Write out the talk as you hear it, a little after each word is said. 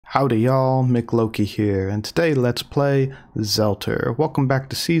Howdy y'all, McLoki here, and today let's play Zelter. Welcome back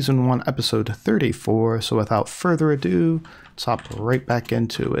to Season 1, Episode 34, so without further ado, let's hop right back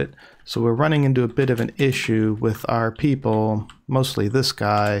into it. So we're running into a bit of an issue with our people, mostly this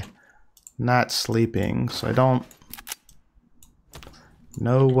guy, not sleeping, so I don't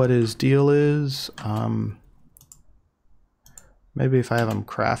know what his deal is. Maybe if I have him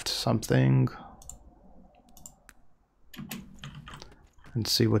craft something and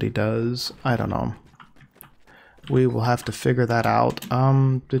see what he does. I don't know. We will have to figure that out.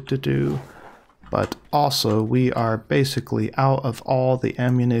 But also, we are basically out of all the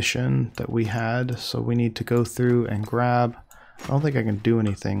ammunition that we had, so we need to go through and grab. I don't think I can do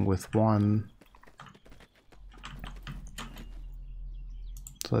anything with one.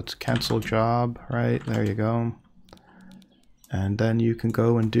 So let's cancel job, right? There you go. And then you can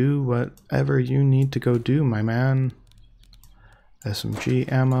go and do whatever you need to go do, my man.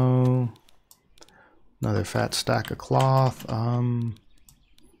 SMG ammo, another fat stack of cloth, so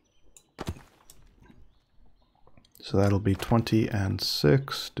that'll be 20 and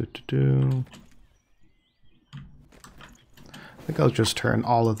 6. I think I'll just turn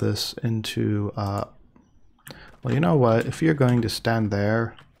all of this into, well, you know what, if you're going to stand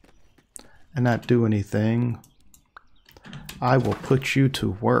there and not do anything, I will put you to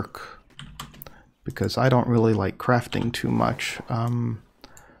work. Because I don't really like crafting too much.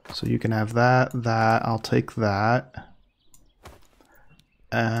 So you can have that, I'll take that.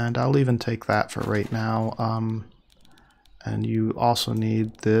 And I'll even take that for right now. And you also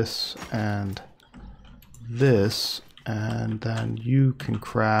need this, and then you can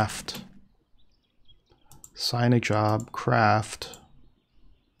craft, sign a job, craft,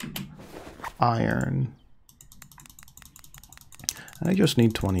 iron. And I just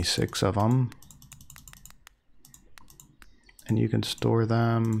need 26 of them. And you can store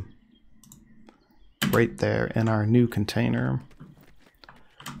them right there in our new container.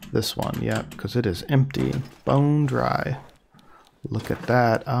 This one, yeah, because it is empty, bone dry. Look at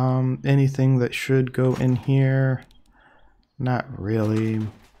that. Anything that should go in here? Not really.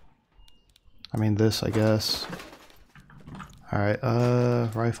 I mean, this, I guess. Alright,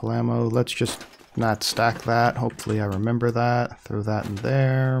 rifle ammo. Let's just not stack that. Hopefully I remember that. Throw that in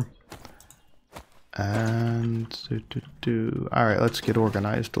there. And alright, let's get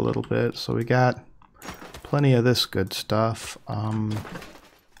organized a little bit. So we got plenty of this good stuff.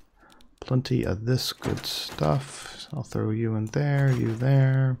 Plenty of this good stuff. I'll throw you in there, you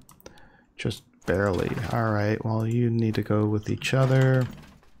there. Just barely. Alright, well, you need to go with each other.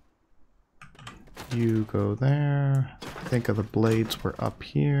 You go there. Think of the blades were up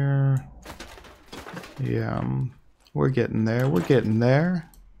here. Yeah, we're getting there. We're getting there.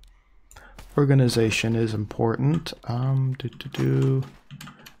 Organization is important. And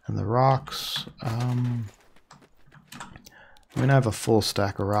the rocks. I mean, I have a full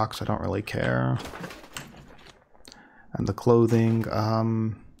stack of rocks. I don't really care. And the clothing.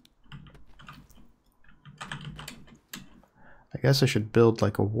 I guess I should build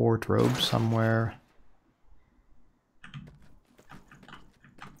like a wardrobe somewhere.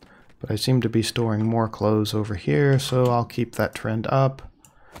 But I seem to be storing more clothes over here, so I'll keep that trend up.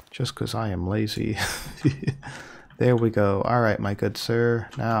 Just because I am lazy. There we go. Alright, my good sir.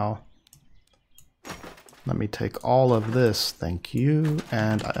 Now, let me take all of this. Thank you.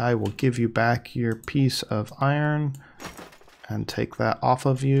 And I will give you back your piece of iron. And take that off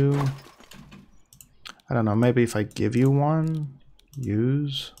of you. I don't know, maybe if I give you one.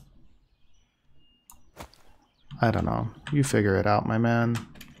 Use. I don't know. You figure it out, my man.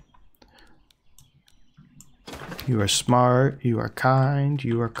 You are smart, you are kind,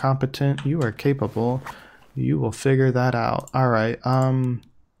 you are competent, you are capable. You will figure that out. Alright,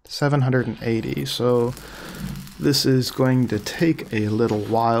 780. So this is going to take a little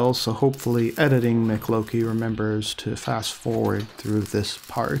while, so hopefully editing McLoki remembers to fast forward through this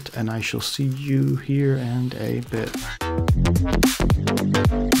part, and I shall see you here in a bit.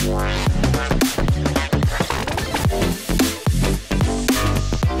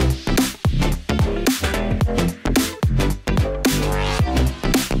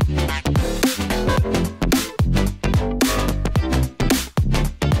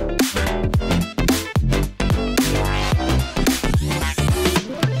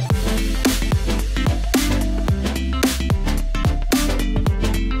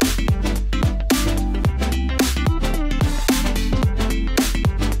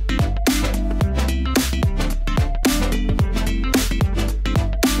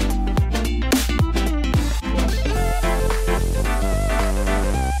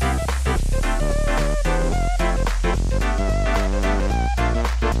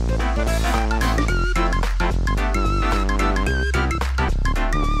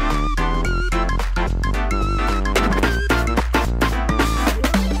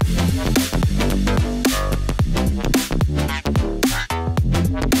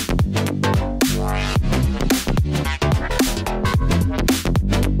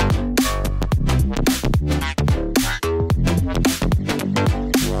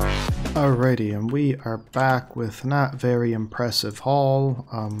 we are back with not very impressive haul.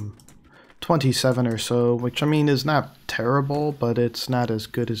 27 or so, which I mean is not terrible, but it's not as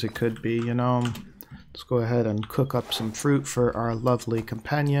good as it could be, you know. Let's go ahead and cook up some fruit for our lovely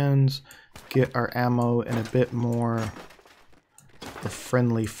companions, get our ammo in a bit more the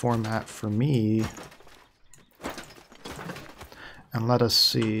friendly format for me. And let us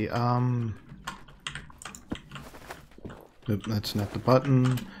see, oop, that's not the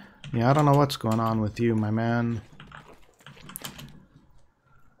button. Yeah, I don't know what's going on with you, my man.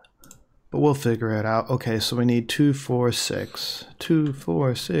 But we'll figure it out. Okay, so we need 2, 4, 6. 2,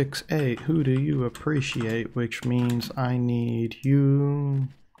 4, 6, 8. Who do you appreciate? Which means I need you.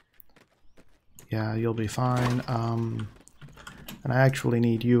 Yeah, you'll be fine. And I actually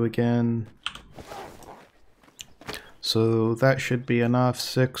need you again. So that should be enough.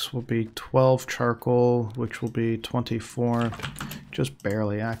 6 will be 12 charcoal, which will be 24. Just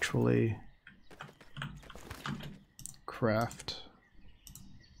barely, actually. Craft.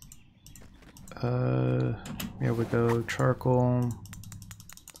 Here we go. Charcoal.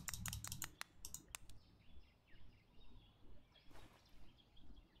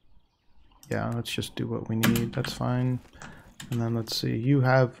 Yeah, let's just do what we need. That's fine. And then let's see. You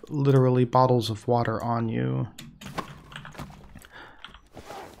have literally bottles of water on you.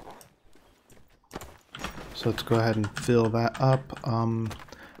 So let's go ahead and fill that up.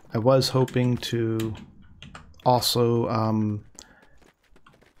 I was hoping to also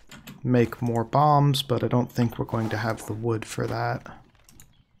make more bombs, but I don't think we're going to have the wood for that.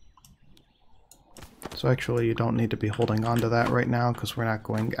 So actually you don't need to be holding on to that right now because we're not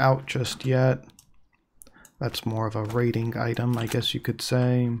going out just yet. That's more of a raiding item, I guess you could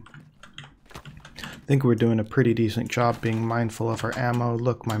say. I think we're doing a pretty decent job being mindful of our ammo.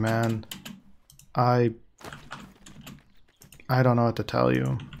 Look, my man, I don't know what to tell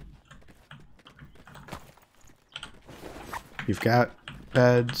you. You've got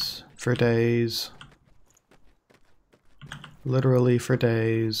beds for days. Literally for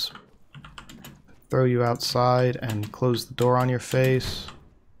days. Throw you outside and close the door on your face.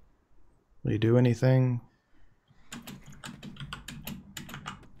 Will you do anything?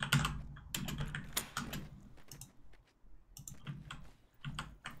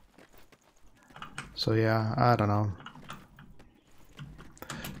 So yeah, I don't know.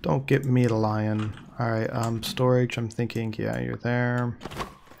 Don't get me to lion. Alright, storage, I'm thinking, yeah, you're there.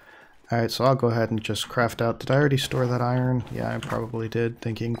 Alright, so I'll go ahead and just craft out. Did I already store that iron? Yeah, I probably did.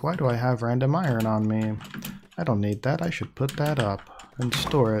 Thinking, why do I have random iron on me? I don't need that. I should put that up and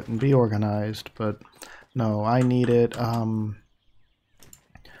store it and be organized. But no, I need it. 1,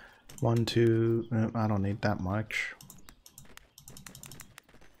 2, I don't need that much.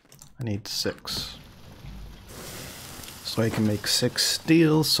 I need 6. So I can make 6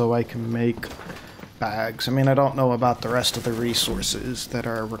 steel, so I can make bags. I mean, I don't know about the rest of the resources that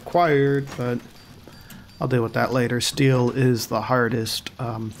are required, but I'll deal with that later. Steel is the hardest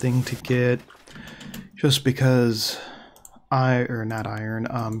thing to get, just because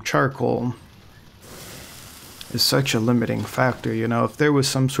charcoal is such a limiting factor, you know. If there was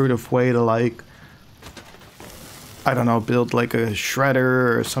some sort of way to, like, I don't know, build like a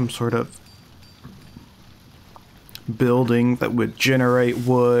shredder or some sort of building that would generate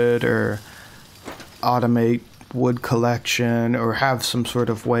wood or automate wood collection or have some sort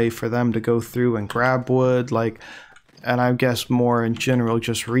of way for them to go through and grab wood, like, and I guess more in general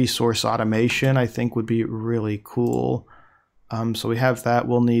just resource automation I think would be really cool. So we have that.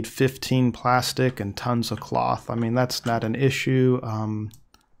 We'll need 15 plastic and tons of cloth. I mean, that's not an issue. I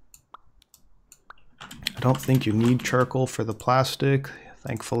don't think you need charcoal for the plastic,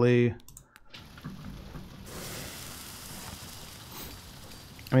 thankfully.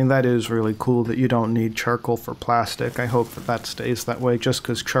 I mean, that is really cool that you don't need charcoal for plastic. I hope that that stays that way, just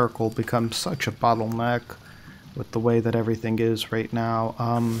because charcoal becomes such a bottleneck with the way that everything is right now.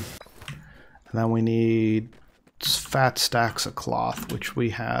 And then we need fat stacks of cloth, which we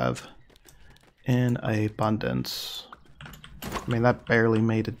have in abundance. I mean, that barely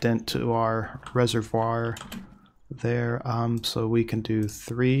made a dent to our reservoir there. So we can do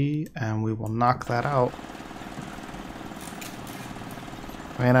 3, and we will knock that out.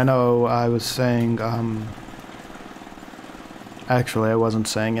 I mean, I know I was saying, actually I wasn't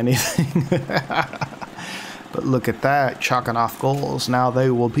saying anything, but look at that, chalking off goals. Now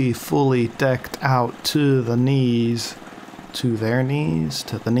they will be fully decked out to the knees, to their knees,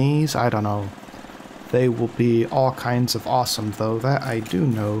 to the knees, I don't know. They will be all kinds of awesome though, that I do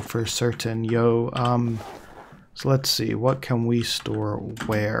know for certain, yo. So let's see, what can we store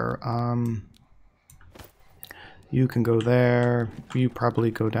where? You can go there, you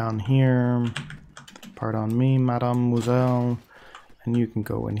probably go down here. Pardon me, mademoiselle. And you can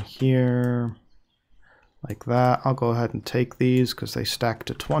go in here like that. I'll go ahead and take these because they stack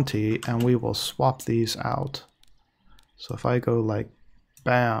to 20, and we will swap these out. So if I go like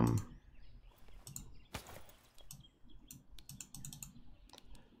bam.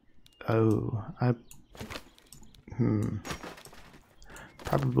 Oh,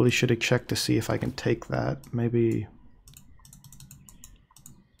 probably should have checked to see if I can take that. Maybe.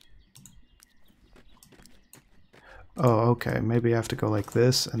 Oh, okay. Maybe I have to go like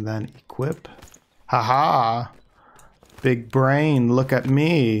this and then equip. Haha! Big brain, look at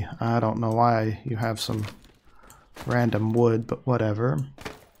me. I don't know why you have some random wood, but whatever.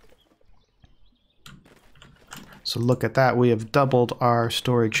 So look at that. We have doubled our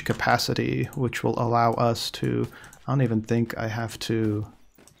storage capacity, which will allow us to... I don't even think I have to...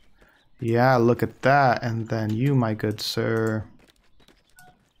 Yeah, look at that. And then you, my good sir.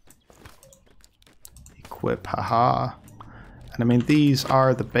 Equip, haha. And I mean, these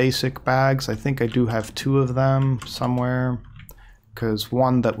are the basic bags. I think I do have 2 of them somewhere. Because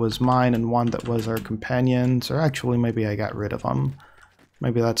one that was mine and one that was our companion's. Or actually, maybe I got rid of them.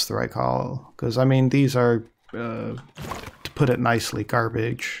 Maybe that's the right call. Because, I mean, these are, to put it nicely,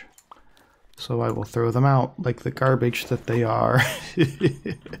 garbage. So I will throw them out like the garbage that they are.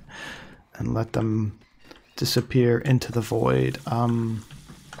 And let them disappear into the void.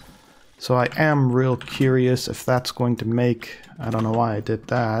 So I am real curious if that's going to make... I don't know why I did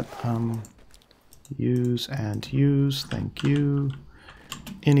that. Use and use, thank you.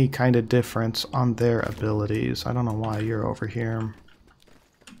 Any kind of difference on their abilities. I don't know why you're over here.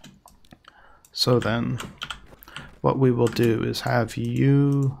 So then, what we will do is have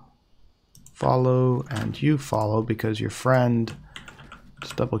you follow and you follow because your friend...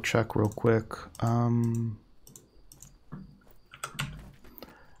 Let's double check real quick. And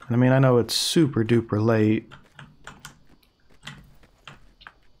I mean, I know it's super duper late.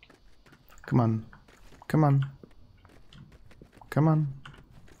 Come on. Come on. Come on.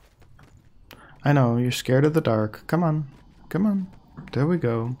 I know, you're scared of the dark. Come on. Come on. There we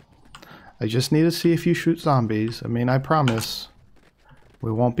go. I just need to see if you shoot zombies. I mean, I promise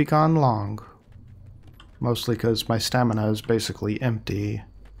we won't be gone long. Mostly because my stamina is basically empty.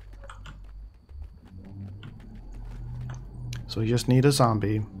 So we just need a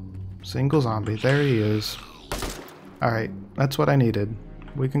zombie. Single zombie. There he is. Alright, that's what I needed.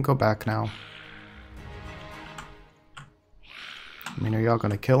 We can go back now. I mean, are y'all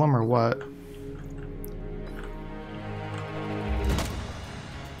gonna kill him or what?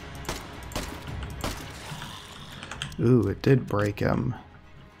 Ooh, it did break him.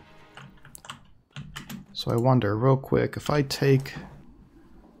 So I wonder, real quick, if I take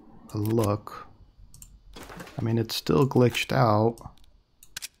a look... I mean, it's still glitched out.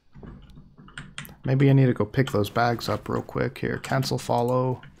 Maybe I need to go pick those bags up real quick. Here, cancel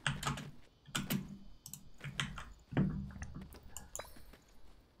follow.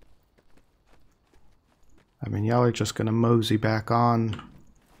 I mean, y'all are just gonna mosey back on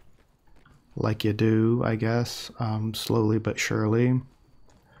like you do, I guess, slowly but surely.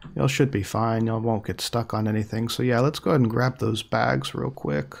 Y'all should be fine. Y'all won't get stuck on anything. So yeah, let's go ahead and grab those bags real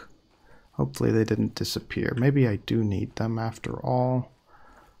quick. Hopefully they didn't disappear. Maybe I do need them after all.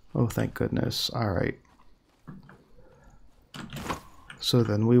 Oh, thank goodness. Alright. So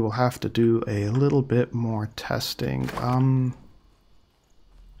then we will have to do a little bit more testing.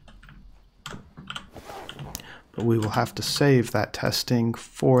 But we will have to save that testing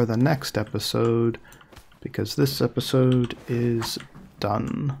for the next episode because this episode is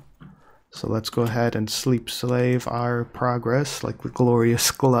done. So let's go ahead and sleep slave our progress like the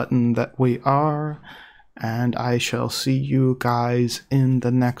glorious glutton that we are. And I shall see you guys in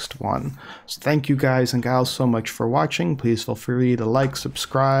the next one. So thank you guys and gals so much for watching. Please feel free to like,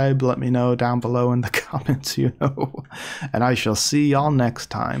 subscribe, let me know down below in the comments, you know. And I shall see y'all next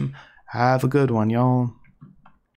time. Have a good one, y'all.